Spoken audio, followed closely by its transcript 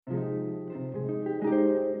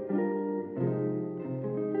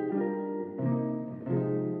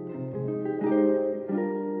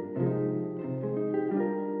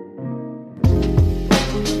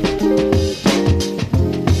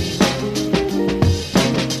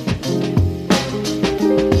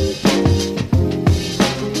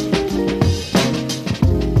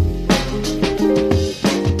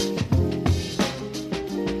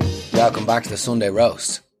back to the Sunday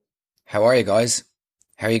roast. How are you guys?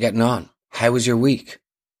 How are you getting on? How was your week?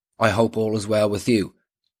 I hope all is well with you.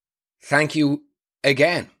 Thank you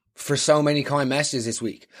again for so many kind messages this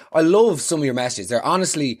week. I love some of your messages. They're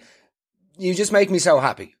honestly, you just make me so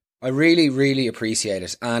happy. I really, really appreciate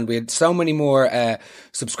it. And we had so many more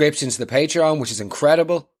subscriptions to the Patreon, which is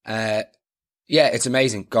incredible. Yeah, it's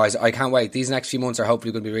amazing, guys. I can't wait. These next few months are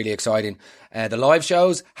hopefully going to be really exciting. The live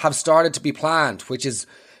shows have started to be planned, which is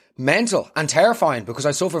mental and terrifying because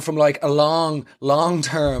I suffer from like a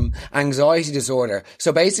long-term anxiety disorder.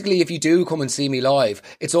 So basically, if you do come and see me live,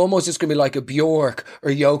 it's almost just going to be like a Björk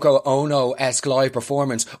or Yoko Ono-esque live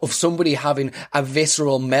performance of somebody having a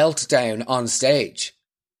visceral meltdown on stage.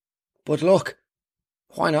 But look,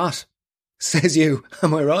 why not? Says you.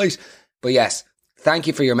 Am I right? But yes, thank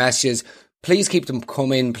you for your messages. Please keep them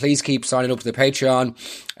coming. Please keep signing up to the Patreon.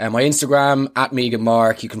 My Instagram,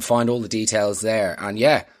 @MeganMark. You can find all the details there. And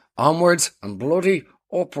yeah, onwards and bloody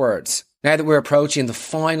upwards. Now that we're approaching the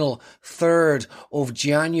final 3rd of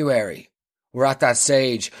January, we're at that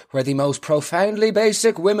stage where the most profoundly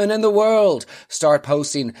basic women in the world start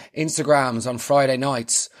posting Instagrams on Friday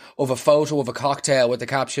nights of a photo of a cocktail with the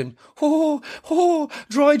caption,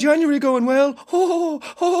 dry January going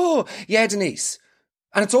well. Yeah, Denise.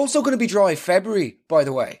 And it's also going to be dry February, by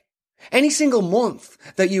the way. Any single month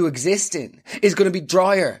that you exist in is going to be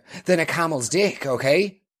drier than a camel's dick,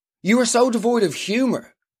 okay? You are so devoid of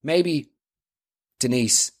humour. Maybe,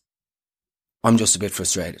 Denise, I'm just a bit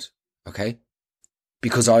frustrated, okay?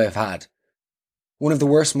 Because I have had one of the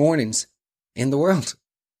worst mornings in the world.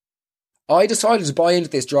 I decided to buy into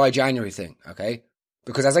this dry January thing, okay?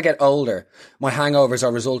 Because as I get older, my hangovers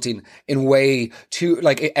are resulting in way too,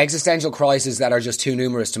 like, existential crises that are just too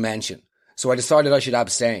numerous to mention. So I decided I should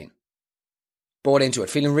abstain. Bought into it,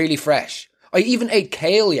 feeling really fresh. I even ate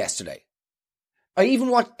kale yesterday.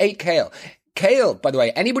 Ate kale. Kale, by the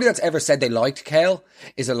way, anybody that's ever said they liked kale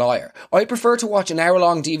is a liar. I prefer to watch an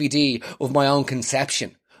hour-long DVD of my own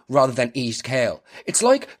conception rather than eat kale. It's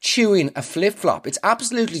like chewing a flip-flop. It's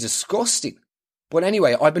absolutely disgusting. But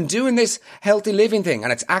anyway, I've been doing this healthy living thing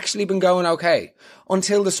and it's actually been going okay.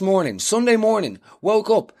 Until this morning, Sunday morning, woke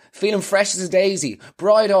up feeling fresh as a daisy,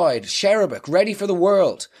 bright-eyed, cherubic, ready for the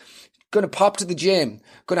world. Going to pop to the gym,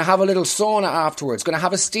 going to have a little sauna afterwards, going to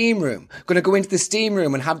have a steam room, going to go into the steam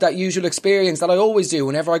room and have that usual experience that I always do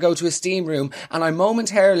whenever I go to a steam room and I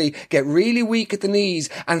momentarily get really weak at the knees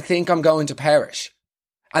and think I'm going to perish.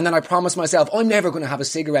 And then I promise myself, I'm never going to have a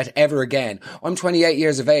cigarette ever again. I'm 28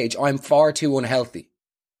 years of age. I'm far too unhealthy.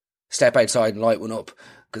 Step outside and light one up,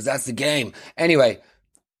 because that's the game. Anyway,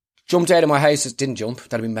 jumped out of my house. Didn't jump,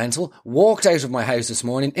 that'd be mental. Walked out of my house this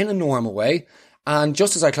morning in a normal way. And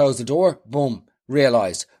just as I closed the door, boom,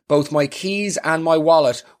 realised both my keys and my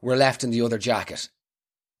wallet were left in the other jacket.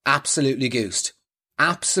 Absolutely goosed.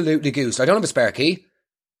 Absolutely goosed. I don't have a spare key.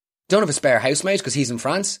 Don't have a spare housemate because he's in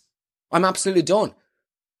France. I'm absolutely done.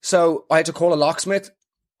 So I had to call a locksmith.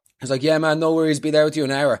 He was like, yeah, man, no worries, be there with you in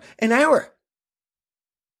an hour. An hour?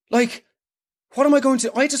 Like, what am I going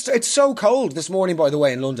to... It's so cold this morning, by the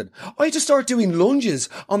way, in London. I had to start doing lunges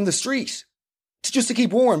on the street. Just to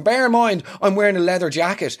keep warm. Bear in mind, I'm wearing a leather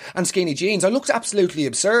jacket and skinny jeans. I looked absolutely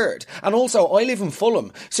absurd. And also, I live in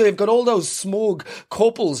Fulham, so you've got all those smug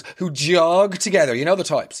couples who jog together. You know the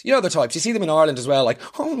types. You see them in Ireland as well. Like,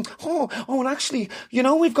 and actually,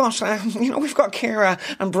 we've got Ciara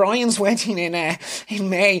and Brian's wedding in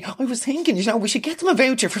May. I was thinking, we should get them a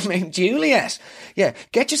voucher for Mount Juliet. Yeah,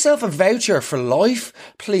 get yourself a voucher for life,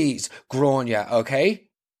 please, Grania, okay?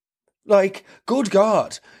 Like, good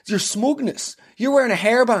God, your smugness. You're wearing a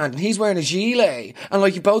hairband and he's wearing a gilet and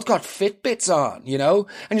like you both got Fitbits on, and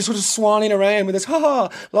you're sort of swanning around with this,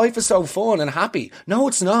 life is so fun and happy. No,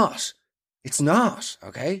 it's not. It's not,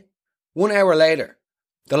 okay? 1 hour later,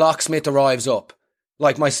 the locksmith arrives up,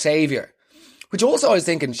 like my saviour. Which also I was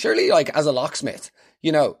thinking, surely like as a locksmith,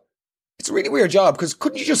 it's a really weird job because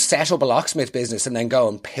couldn't you just set up a locksmith business and then go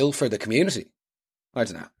and pilfer the community? I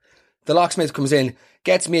don't know. The locksmith comes in,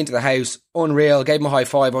 gets me into the house, unreal, gave him a high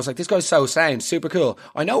five. I was like, this guy's so sound, super cool.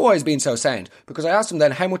 I know why he's being so sound, because I asked him then,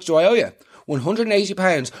 how much do I owe you?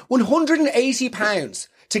 £180. £180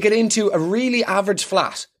 to get into a really average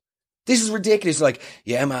flat. This is ridiculous. Like,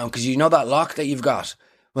 yeah, man, because you know that lock that you've got.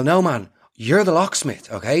 Well, no, man, you're the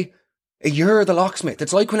locksmith, okay? You're the locksmith.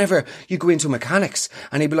 It's like whenever you go into mechanics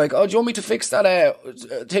and he'd be like, oh, do you want me to fix that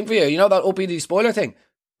thing for you? You know, that uppity spoiler thing?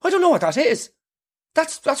 I don't know what that is.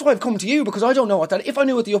 That's why I've come to you, because I don't know what that... If I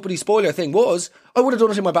knew what the uppity spoiler thing was, I would have done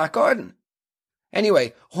it in my back garden.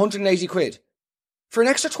 Anyway, 180 quid. For an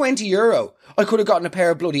extra €20, I could have gotten a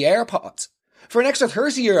pair of bloody AirPods. For an extra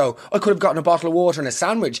 €30, I could have gotten a bottle of water and a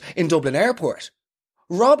sandwich in Dublin Airport.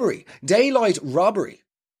 Robbery. Daylight robbery.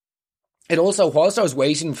 It also, whilst I was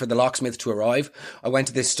waiting for the locksmith to arrive, I went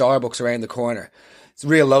to this Starbucks around the corner. It's a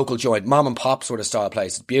real local joint, mom and pop sort of style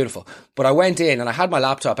place. It's beautiful. But I went in and I had my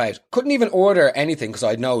laptop out. Couldn't even order anything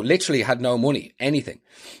because literally had no money, anything.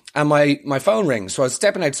 And my phone rings. So I was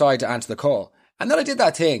stepping outside to answer the call. And then I did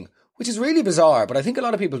that thing, which is really bizarre, but I think a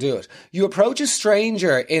lot of people do it. You approach a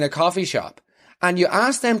stranger in a coffee shop and you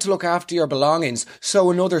ask them to look after your belongings so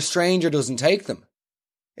another stranger doesn't take them.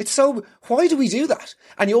 Why do we do that?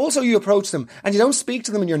 And you approach them and you don't speak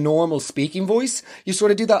to them in your normal speaking voice. You sort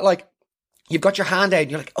of do that like, you've got your hand out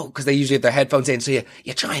and you're like, oh, because they usually have their headphones in. So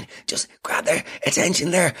you try and just grab their attention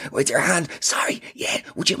there with your hand. Sorry, yeah,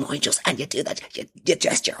 would you mind and you do that. You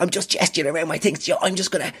gesture. I'm just gesturing around my things.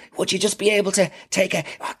 Would you just be able to take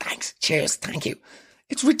thanks, cheers, thank you.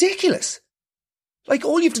 It's ridiculous. Like,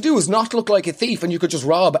 all you have to do is not look like a thief and you could just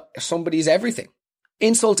rob somebody's everything.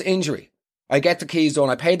 Insult to injury. I get the keys done.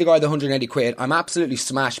 I paid the guy the 180 quid. I'm absolutely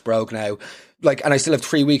smashed broke now. And I still have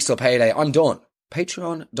 3 weeks till payday. I'm done.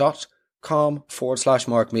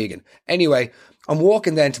 Patreon.com/Mark Megan. Anyway, I'm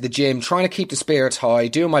walking then to the gym, trying to keep the spirits high,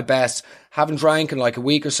 doing my best, haven't drank in like a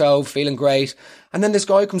week or so, feeling great. And then this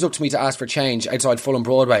guy comes up to me to ask for change outside Fulham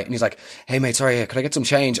Broadway. And he's like, hey mate, sorry, can I get some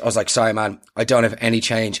change? I was like, sorry man, I don't have any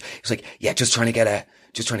change. He's like, yeah, just trying to get a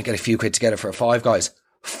few quid together for a Five Guys.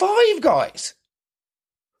 Five Guys?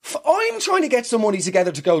 I'm trying to get some money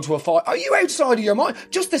together to go to a Five. Are you outside of your mind?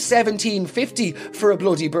 Just the $17.50 for a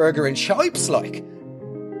bloody burger and shipes, like.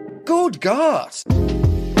 Good God.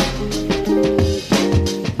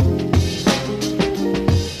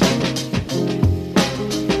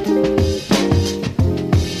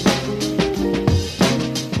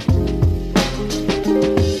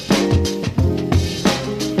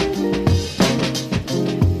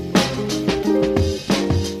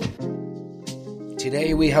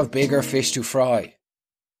 Today we have bigger fish to fry.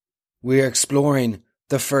 We are exploring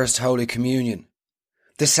the First Holy Communion,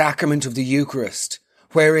 the sacrament of the Eucharist,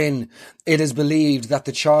 wherein it is believed that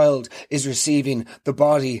the child is receiving the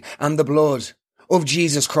body and the blood of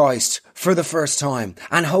Jesus Christ for the first time,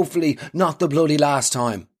 and hopefully not the bloody last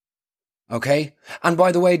time. Okay? And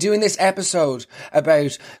by the way, doing this episode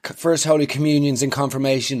about First Holy Communions and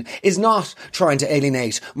confirmation is not trying to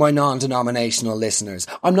alienate my non-denominational listeners.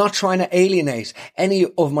 I'm not trying to alienate any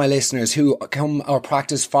of my listeners who come or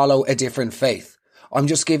follow a different faith. I'm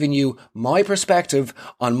just giving you my perspective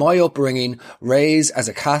on my upbringing, raised as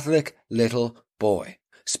a Catholic little boy.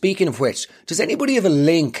 Speaking of which, does anybody have a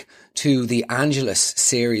link to the Angelus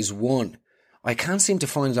Series 1? I can't seem to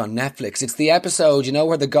find it on Netflix. It's the episode,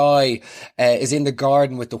 where the guy is in the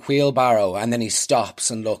garden with the wheelbarrow and then he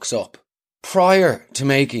stops and looks up. Prior to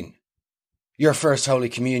making your First Holy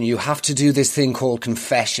Communion, you have to do this thing called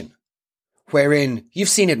confession, wherein you've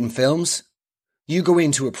seen it in films. You go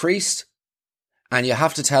into a priest and you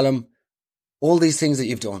have to tell him all these things that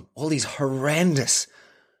you've done, all these horrendous,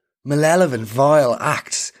 malevolent, vile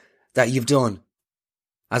acts that you've done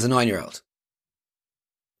as a 9-year-old.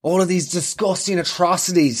 All of these disgusting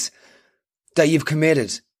atrocities that you've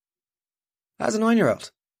committed as a 9-year-old.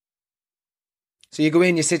 So you go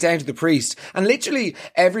in, you sit down to the priest, and literally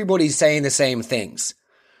everybody's saying the same things.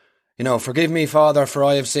 Forgive me, Father, for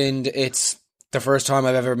I have sinned. It's the first time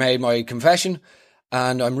I've ever made my confession,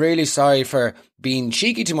 and I'm really sorry for being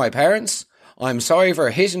cheeky to my parents. I'm sorry for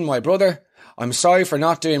hitting my brother. I'm sorry for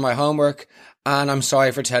not doing my homework, and I'm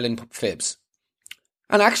sorry for telling fibs.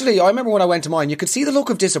 And actually, I remember when I went to mine, you could see the look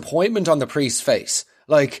of disappointment on the priest's face.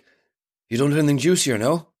 Like, you don't do anything juicier,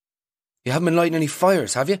 no? You haven't been lighting any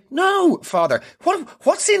fires, have you? No, Father.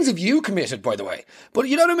 What sins have you committed, by the way? But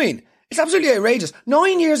you know what I mean? It's absolutely outrageous.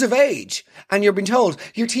 9 years of age. And you're being told,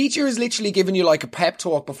 your teacher is literally giving you like a pep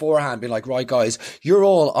talk beforehand, being like, right guys, you're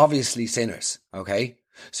all obviously sinners, okay?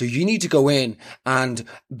 So you need to go in and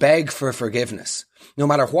beg for forgiveness. No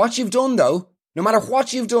matter what you've done though, no matter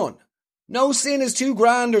what you've done, no sin is too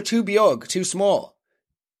grand or too big, too small.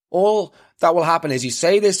 All that will happen is you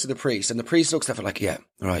say this to the priest, and the priest looks at it like, yeah,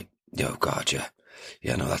 right, oh God, yeah.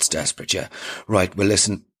 Yeah, no, that's desperate, yeah. Right, well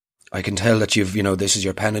listen, I can tell that you've, this is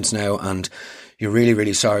your penance now, and you're really,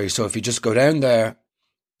 really sorry. So if you just go down there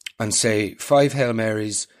and say 5 Hail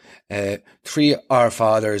Marys, 3 Our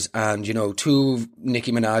Fathers, and 2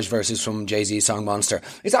 Nicki Minaj verses from Jay-Z's song Monster.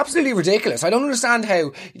 It's absolutely ridiculous. I don't understand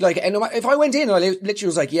how, if I went in and I literally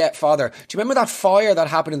was like, yeah, Father, do you remember that fire that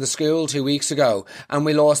happened in the school 2 weeks ago and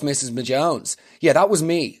we lost Mrs. Majones? Yeah, that was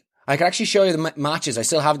me. I could actually show you the matches. I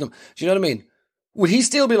still have them. Do you know what I mean? Would he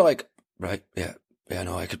still be like, right, yeah,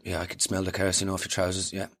 no, I could smell the kerosene off your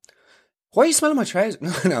trousers, yeah. Why are you smelling my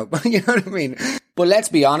trousers? No, but you know what I mean? But let's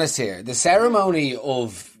be honest here. The ceremony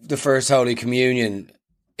of the First Holy Communion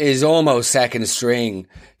is almost second string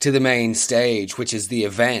to the main stage, which is the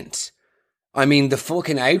event. I mean, the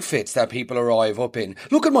fucking outfits that people arrive up in.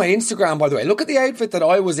 Look at my Instagram, by the way. Look at the outfit that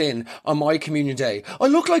I was in on my communion day. I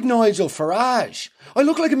look like Nigel Farage. I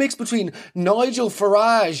look like a mix between Nigel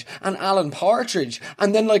Farage and Alan Partridge,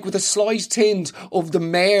 and then like with a slight tint of the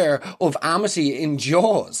mayor of Amity in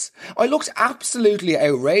Jaws. I looked absolutely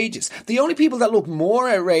outrageous. The only people that looked more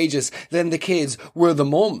outrageous than the kids were the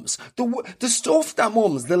mums. The stuff that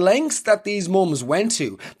mums, the lengths that these mums went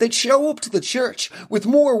to, they'd show up to the church with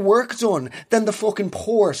more work done than the fucking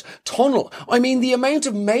port tunnel. I mean, the amount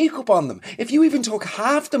of makeup on them. If you even took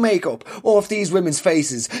half the makeup off these women's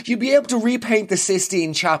faces, you'd be able to repaint the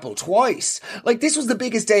Sistine Chapel twice. Like, this was the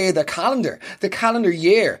biggest day of the calendar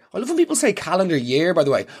year. I love when people say calendar year, by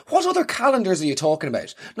the way. What other calendars are you talking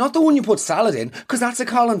about? Not the one you put salad in, because that's a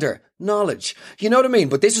calendar. Knowledge. You know what I mean?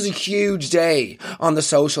 But this was a huge day on the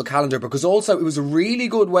social calendar, because also it was a really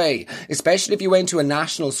good way, especially if you went to a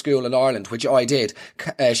national school in Ireland, which I did.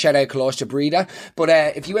 Shout out Colossia Breda. But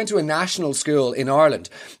if you went to a national school in Ireland,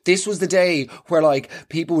 this was the day where like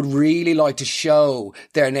people would really like to show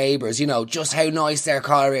their neighbours, you know, just how nice their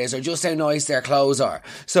car is or just how nice their clothes are.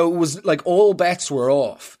 So it was like all bets were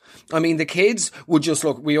off. I mean, the kids would just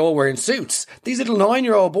look, we all were in suits. These little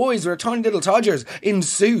 9-year-old boys were tiny little todgers in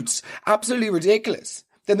suits. Absolutely ridiculous.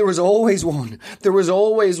 Then there was always one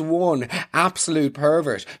absolute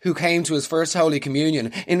pervert who came to his first Holy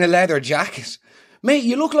Communion in a leather jacket. Mate,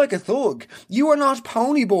 you look like a thug. You are not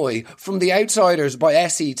Pony Boy from The Outsiders by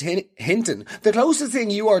S.E. Hinton. The closest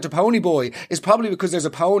thing you are to Pony Boy is probably because there's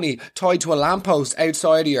a pony tied to a lamppost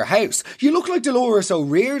outside of your house. You look like Dolores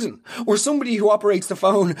O'Riordan, or somebody who operates the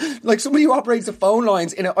phone, like somebody who operates the phone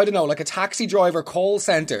lines in a, I don't know, like a taxi driver call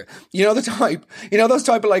centre. You know the type, you know those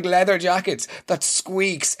type of like leather jackets that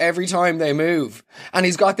squeaks every time they move. And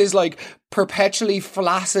he's got this like perpetually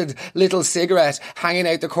flaccid little cigarette hanging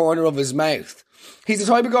out the corner of his mouth. He's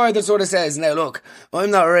the type of guy that sort of says, now look,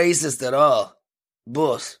 I'm not racist at all,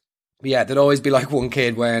 but yeah, there'd always be like one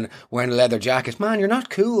kid wearing a leather jacket. Man, you're not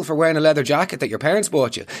cool for wearing a leather jacket that your parents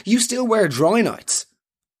bought you. You still wear dry nights.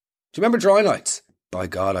 Do you remember dry nights? By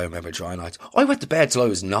God, I remember dry nights. I went to bed till I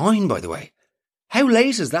was 9, by the way. How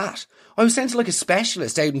late is that? I was sent to like a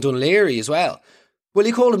specialist out in Dunleary as well. Well,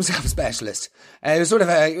 he called himself a specialist. It was sort of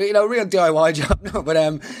a, you know, real DIY job. No, but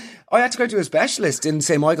I had to go to a specialist in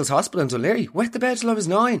St. Michael's Hospital in Dunleary. Wet the bed till I was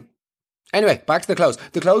 9. Anyway, back to the clothes.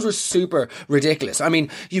 The clothes were super ridiculous. I mean,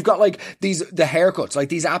 you've got like the haircuts, like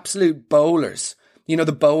these absolute bowlers. You know,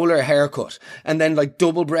 the bowler haircut. And then like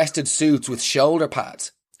double-breasted suits with shoulder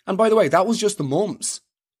pads. And by the way, that was just the mums.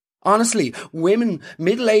 Honestly, women,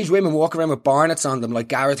 middle-aged women walk around with barnets on them like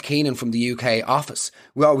Gareth Keenan from the UK Office.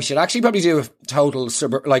 Well, we should actually probably do a total,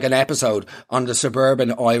 like an episode on the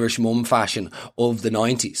suburban Irish mum fashion of the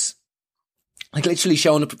 90s. Like literally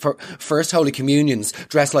showing up for First Holy Communions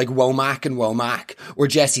dressed like Womack and Womack or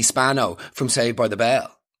Jesse Spano from Saved by the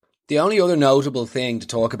Bell. The only other notable thing to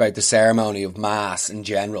talk about the ceremony of Mass in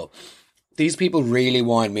general, these people really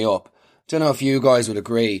wind me up. Don't know if you guys would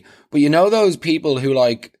agree, but you know those people who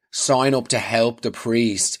like sign up to help the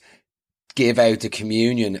priest give out the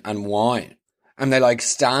communion and wine, and they like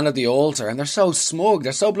stand at the altar and they're so smug,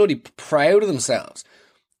 they're so bloody proud of themselves.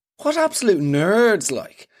 What absolute nerds,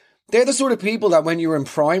 like. They're the sort of people that when you were in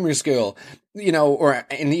primary school, you know, or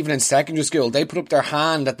even in secondary school, they put up their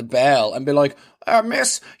hand at the bell and be like,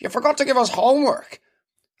 miss, you forgot to give us homework.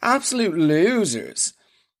 Absolute losers.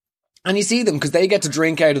 And you see them because they get to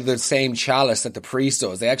drink out of the same chalice that the priest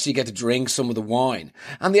does. They actually get to drink some of the wine.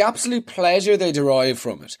 And the absolute pleasure they derive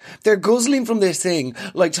from it. They're guzzling from this thing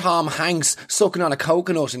like Tom Hanks sucking on a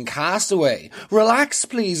coconut in Castaway. Relax,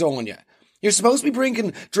 please, Anya. You're supposed to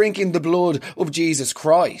be drinking the blood of Jesus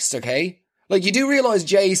Christ, okay? Like, you do realise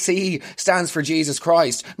JC stands for Jesus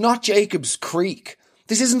Christ, not Jacob's Creek.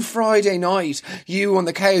 This isn't Friday night, you on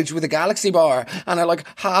the couch with a Galaxy bar and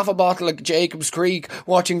half a bottle of Jacob's Creek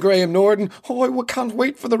watching Graham Norton. Oh, I can't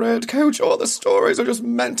wait for the red couch. Oh, the stories are just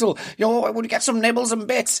mental. I would get some nibbles and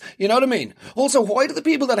bits. You know what I mean? Also, why do the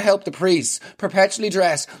people that help the priests perpetually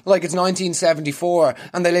dress like it's 1974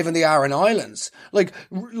 and they live in the Aran Islands? Like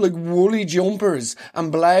woolly jumpers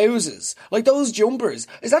and blouses. Like those jumpers.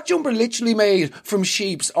 Is that jumper literally made from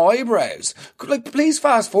sheep's eyebrows? Like, please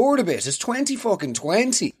fast forward a bit. It's 2020.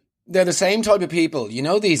 They're the same type of people, you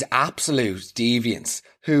know, these absolute deviants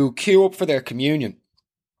who queue up for their communion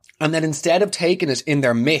and then instead of taking it in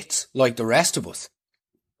their mitts like the rest of us,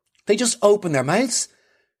 they just open their mouths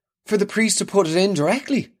for the priest to put it in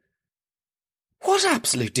directly. What What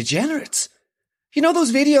absolute degenerates. You know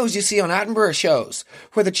those videos you see on Attenborough shows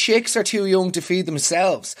where the chicks are too young to feed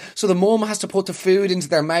themselves, so the mum has to put the food into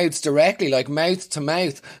their mouths directly, like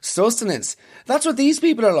mouth-to-mouth sustenance? That's what these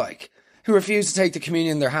people are like, who refuse to take the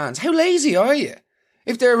communion in their hands. How lazy are you?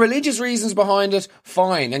 If there are religious reasons behind it,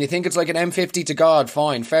 fine, and you think it's like an M50 to God,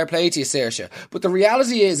 fine, fair play to you, Saoirse. But the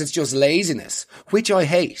reality is it's just laziness, which I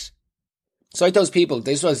hate. So like those people,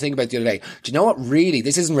 this is what I was thinking about the other day. Do you know what really,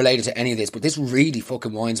 this isn't related to any of this, but this really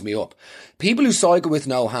fucking winds me up. People who cycle with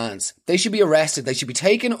no hands, they should be arrested. They should be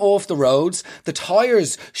taken off the roads. The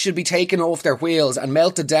tyres should be taken off their wheels and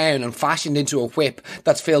melted down and fashioned into a whip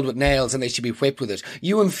that's filled with nails, and they should be whipped with it.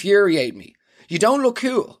 You infuriate me. You don't look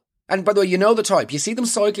cool. And by the way, you know the type. You see them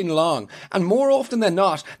cycling along, and more often than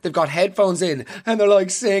not, they've got headphones in, and they're like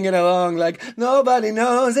singing along like, nobody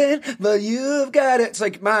knows it, but you've got it. It's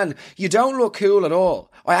like, man, you don't look cool at all.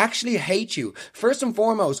 I actually hate you. First and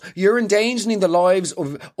foremost, you're endangering the lives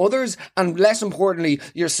of others, and less importantly,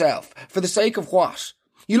 yourself. For the sake of what?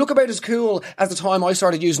 You look about as cool as the time I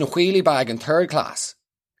started using a wheelie bag in 3rd class.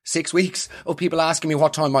 6 weeks of people asking me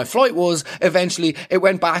what time my flight was. Eventually, it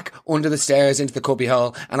went back under the stairs into the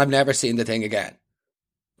cubbyhole, and I've never seen the thing again.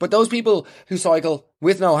 But those people who cycle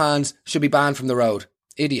with no hands should be banned from the road.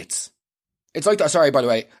 Idiots. It's like, sorry, by the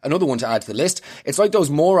way, another one to add to the list. It's like those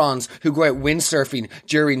morons who go out windsurfing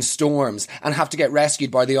during storms and have to get rescued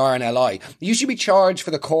by the RNLI. You should be charged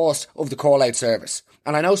for the cost of the call-out service.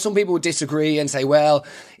 And I know some people would disagree and say, well,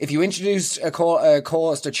 if you introduced a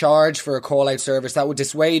cost, a charge for a call-out service, that would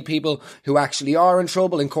dissuade people who actually are in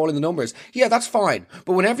trouble in calling the numbers. Yeah, that's fine.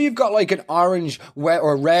 But whenever you've got like an orange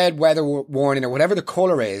or red weather warning or whatever the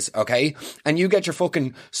colour is, okay, and you get your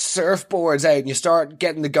fucking surfboards out and you start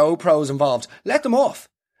getting the GoPros involved, let them off.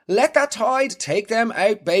 Let that tide take them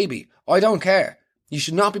out, baby. I don't care. You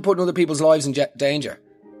should not be putting other people's lives in danger.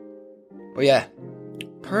 But yeah,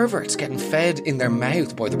 perverts getting fed in their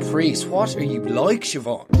mouth by the priest. What are you like,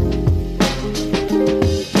 Siobhan?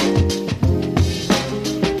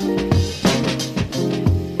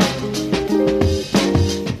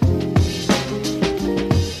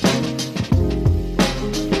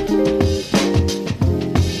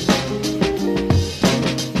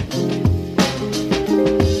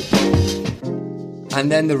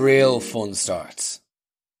 And then the real fun starts.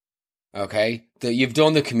 Okay? You've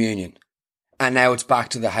done the communion. And now it's back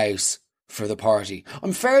to the house for the party.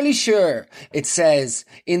 I'm fairly sure it says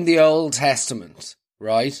in the Old Testament,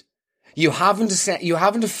 right? You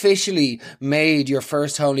haven't officially made your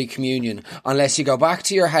first Holy Communion unless you go back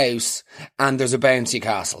to your house and there's a bouncy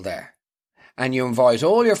castle there. And you invite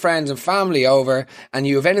all your friends and family over, and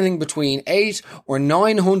you have anything between 800 or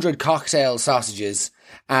 900 cocktail sausages,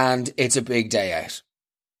 and it's a big day out.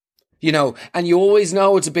 You know, and you always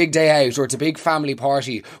know it's a big day out or it's a big family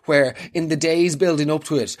party where in the days building up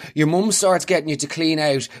to it, your mum starts getting you to clean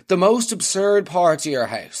out the most absurd parts of your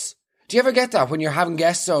house. Do you ever get that when you're having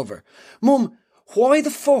guests over? Mum, why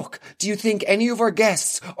the fuck do you think any of our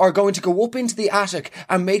guests are going to go up into the attic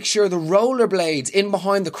and make sure the rollerblades in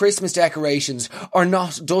behind the Christmas decorations are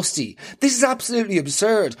not dusty? This is absolutely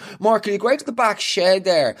absurd. Mark, can you go out to the back shed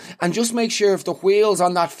there and just make sure if the wheels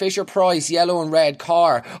on that Fisher-Price yellow and red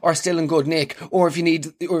car are still in good nick, or if you need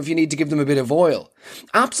to give them a bit of oil?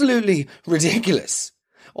 Absolutely ridiculous.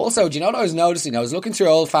 Also, do you know what I was noticing? I was looking through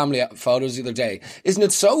old family photos the other day. Isn't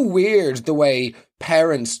it so weird the way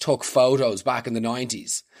parents took photos back in the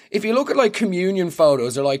 90s? If you look at like communion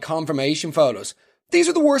photos or like confirmation photos, these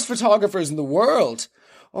are the worst photographers in the world.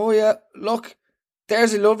 Oh yeah, look,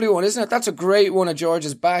 there's a lovely one, isn't it? That's a great one of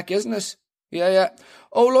George's back, isn't it? Yeah.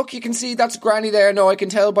 Oh look, you can see that's Granny there. No, I can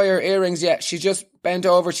tell by her earrings. Yeah, she's just bent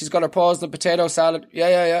over. She's got her paws in the potato salad.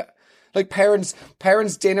 Yeah. Like parents'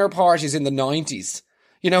 dinner parties in the 90s.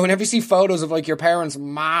 You know, whenever you see photos of like your parents'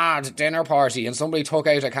 mad dinner party and somebody took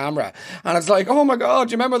out a camera and it's like, oh my God,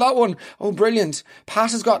 do you remember that one? Oh, brilliant.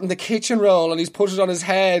 Pat has gotten the kitchen roll and he's put it on his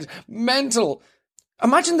head. Mental.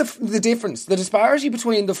 Imagine the difference, the disparity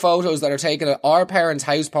between the photos that are taken at our parents'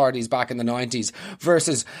 house parties back in the 90s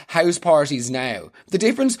versus house parties now. The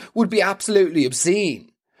difference would be absolutely obscene.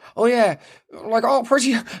 Oh yeah, like,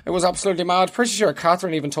 it was absolutely mad. Pretty sure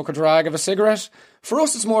Catherine even took a drag of a cigarette. For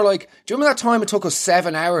us, it's more like, do you remember that time it took us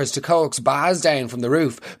 7 hours to coax Baz down from the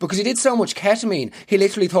roof? Because he did so much ketamine, he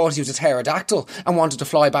literally thought he was a pterodactyl and wanted to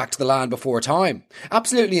fly back to the land before time.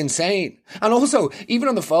 Absolutely insane. And also, even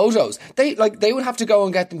on the photos, they would have to go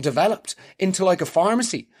and get them developed into like a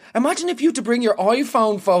pharmacy. Imagine if you had to bring your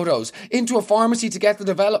iPhone photos into a pharmacy to get them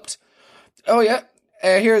developed. Oh yeah.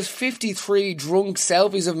 Here's 53 drunk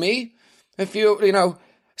selfies of me. If you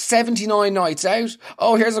 79 nights out.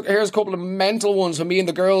 Oh, here's a couple of mental ones when me and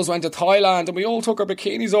the girls went to Thailand and we all took our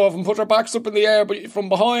bikinis off and put our backs up in the air but from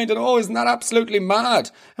behind, and oh, isn't that absolutely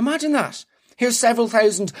mad? Imagine that. Here's several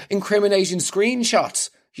thousand incriminating screenshots.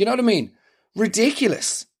 You know what I mean?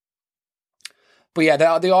 Ridiculous. But yeah,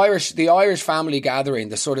 the Irish family gathering,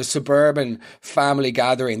 the sort of suburban family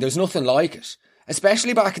gathering, there's nothing like it.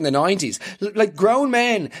 Especially back in the 90s. Like grown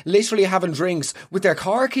men literally having drinks with their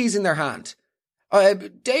car keys in their hand.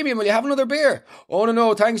 Damien, will you have another beer? Oh,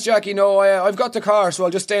 no, thanks, Jackie. No, I've got the car, so I'll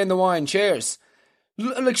just stay in the wine. Cheers.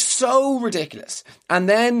 Like, so ridiculous. And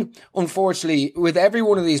then, unfortunately, with every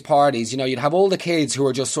one of these parties, you know, you'd have all the kids who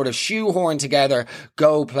are just sort of shoehorned together,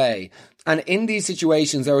 go play. And in these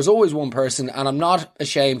situations, there was always one person, and I'm not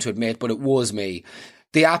ashamed to admit, but it was me.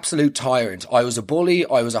 The absolute tyrant. I was a bully.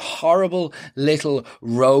 I was a horrible little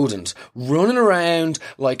rodent running around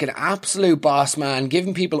like an absolute boss man,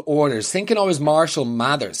 giving people orders, thinking I was Marshall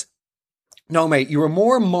Mathers. No, mate, you were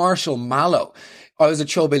more Marshall Mallow. I was a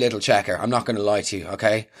chubby little checker. I'm not going to lie to you,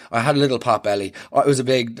 okay? I had a little pot belly. I was a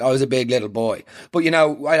big little boy. But you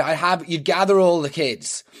know, you'd gather all the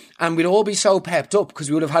kids and we'd all be so pepped up because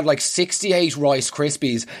we would have had like 68 Rice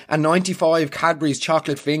Krispies and 95 Cadbury's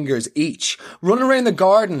chocolate fingers each, running around the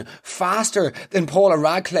garden faster than Paula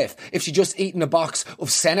Radcliffe if she'd just eaten a box of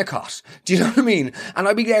Senecot. Do you know what I mean? And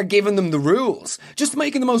I'd be there giving them the rules, just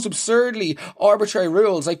making the most absurdly arbitrary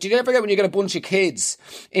rules. Like, did you ever forget when you get a bunch of kids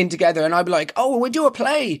in together and I'd be like, oh, we do a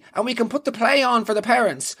play and we can put the play on for the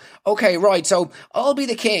parents. Okay, right, so I'll be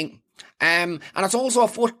the king. And it's also a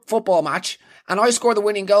football match. And I score the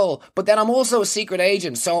winning goal, but then I'm also a secret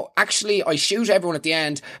agent. So actually, I shoot everyone at the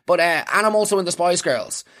end, but and I'm also in the Spice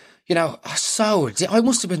Girls. You know, I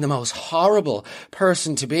must have been the most horrible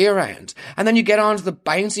person to be around. And then you get onto the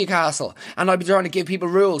bouncy castle, and I'd be trying to give people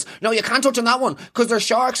rules. No, you can't touch on that one because there's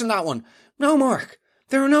sharks in that one. No, Mark.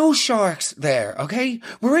 There are no sharks there, okay?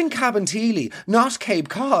 We're in Cabinteely, not Cape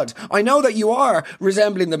Cod. I know that you are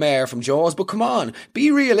resembling the mayor from Jaws, but come on,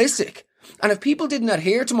 be realistic. And if people didn't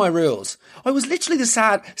adhere to my rules, I was literally the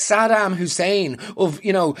Saddam Hussein of,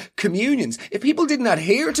 you know, communions. If people didn't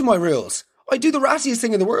adhere to my rules, I'd do the rattiest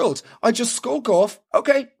thing in the world. I'd just skulk off.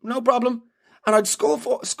 Okay, no problem. And I'd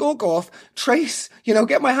skulk off, trace, you know,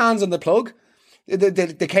 get my hands on the plug,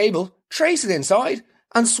 the cable, trace it inside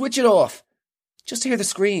and switch it off. Just to hear the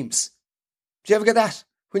screams. Do you ever get that?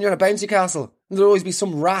 When you're in a bouncy castle and there'd always be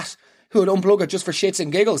some rat who would unplug it just for shits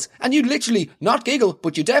and giggles. And you'd literally not giggle,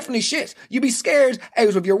 but you definitely shit. You'd be scared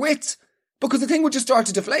out of your wits. Because the thing would just start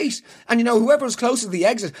to deflate. And you know, whoever was closest to the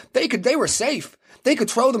exit, they were safe. They could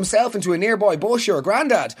throw themselves into a nearby bush or a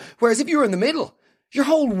grandad. Whereas if you were in the middle, your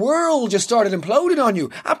whole world just started imploding on you.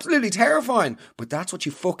 Absolutely terrifying. But that's what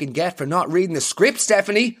you fucking get for not reading the script,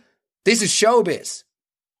 Stephanie. This is showbiz.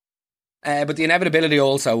 But the inevitability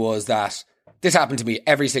also was that this happened to me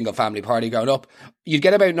every single family party growing up. You'd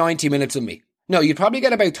get about 90 minutes of me. No, you'd probably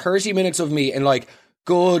get about 30 minutes of me in like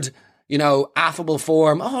good, you know, affable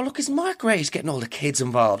form. Oh, look, is Mark great getting all the kids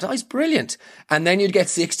involved? Oh, he's brilliant. And then you'd get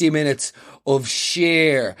 60 minutes of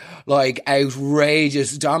sheer, like,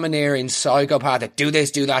 outrageous, domineering psychopathic. Do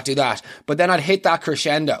this, do that, do that. But then I'd hit that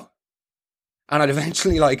crescendo. And I'd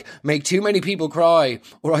eventually, like, make too many people cry,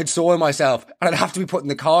 or I'd soil myself, and I'd have to be put in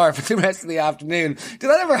the car for the rest of the afternoon. Did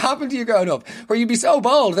that ever happen to you growing up? Where you'd be so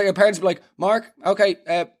bold that your parents would be like, Mark,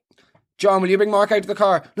 okay, John, will you bring Mark out to the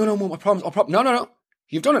car? No, Mum, I promise, No.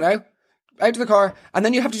 You've done it now. Out to the car. And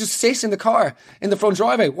then you have to just sit in the car, in the front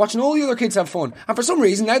driveway, watching all the other kids have fun. And for some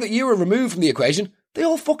reason, now that you were removed from the equation, they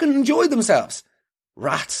all fucking enjoyed themselves.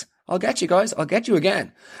 Rats. I'll get you guys. I'll get you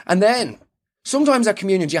again. And then sometimes at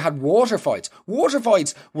communions you had water fights. Water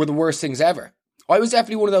fights were the worst things ever. I was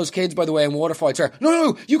definitely one of those kids, by the way, in water fights where,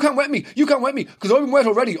 no, you can't wet me, because I've been wet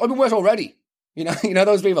already. You know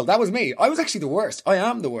those people. That was me. I was actually the worst. I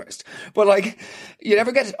am the worst. But like, did you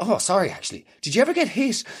ever get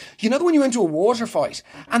hit? You know when you went to a water fight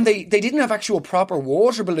and they didn't have actual proper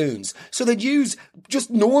water balloons, so they'd use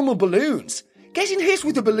just normal balloons. Getting hit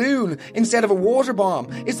with a balloon instead of a water bomb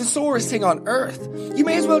is the sorest thing on earth. You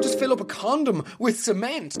may as well just fill up a condom with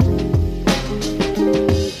cement.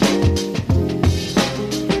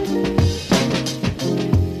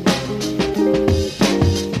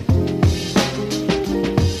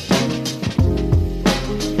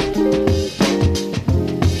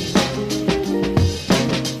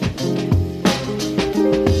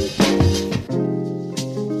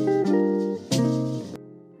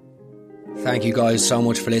 Thank you guys so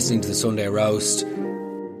much for listening to the Sunday Roast.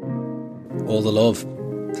 All the love.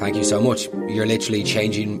 Thank you so much. You're literally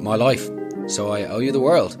changing my life. So I owe you the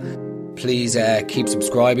world. Please keep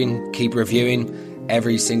subscribing, keep reviewing.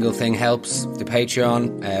 Every single thing helps. The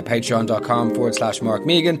Patreon, patreon.com/Mark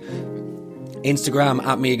Megan, Instagram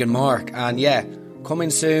 @MeganMark. And yeah, coming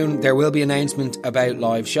soon, there will be an announcement about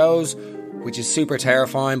live shows, which is super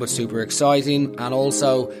terrifying but super exciting. And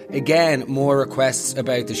also, again, more requests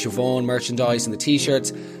about the Siobhan merchandise and the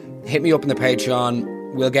t-shirts. Hit me up in the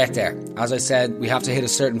Patreon. We'll get there. As I said, we have to hit a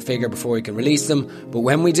certain figure before we can release them. But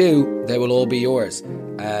when we do, they will all be yours.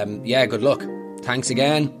 Yeah, good luck. Thanks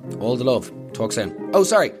again. All the love. Talk soon. Oh,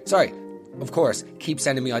 sorry. Of course, keep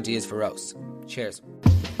sending me ideas for roasts. Cheers.